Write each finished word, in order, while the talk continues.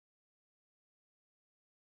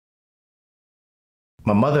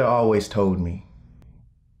My mother always told me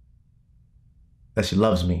that she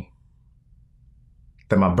loves me,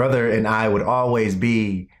 that my brother and I would always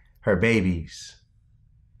be her babies.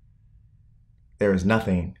 There is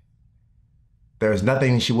nothing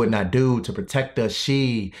she would not do to protect us.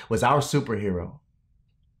 She was our superhero.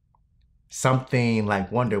 Something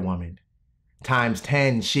like Wonder Woman. Times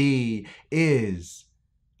 10, she is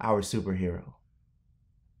our superhero.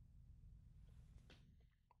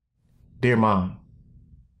 Dear Mom,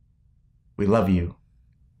 we love you.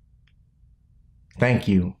 Thank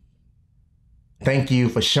you. Thank you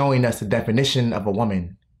for showing us the definition of a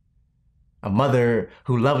woman. A mother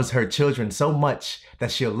who loves her children so much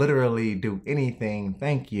that she'll literally do anything.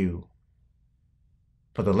 Thank you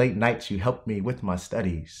for the late nights you helped me with my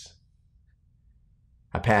studies.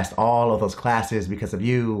 I passed all of those classes because of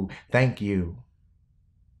you. Thank you.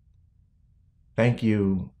 Thank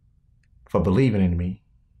you for believing in me,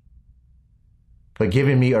 for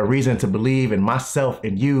giving me a reason to believe in myself,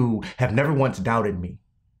 and you have never once doubted me,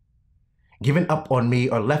 given up on me,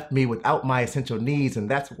 or left me without my essential needs. And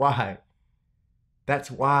that's why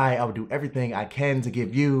I will do everything I can to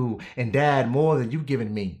give you and Dad more than you've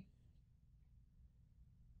given me,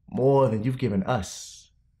 more than you've given us.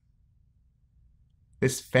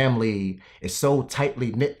 This family is so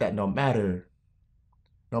tightly knit that no matter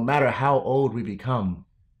how old we become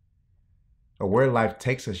or where life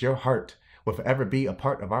takes us, your heart will forever be a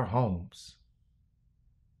part of our homes.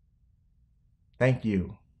 Thank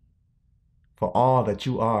you for all that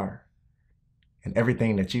you are and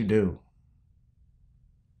everything that you do.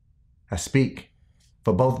 I speak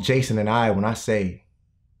for both Jason and I when I say,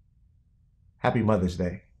 Happy Mother's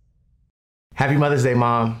Day. Happy Mother's Day,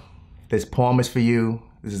 Mom. This poem is for you.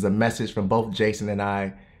 This is a message from both Jason and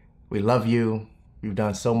I. We love you. You've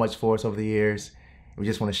done so much for us over the years. We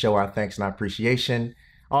just want to show our thanks and our appreciation.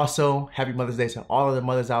 Also, happy Mother's Day to all of the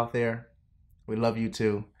mothers out there. We love you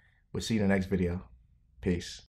too. We'll see you in the next video. Peace.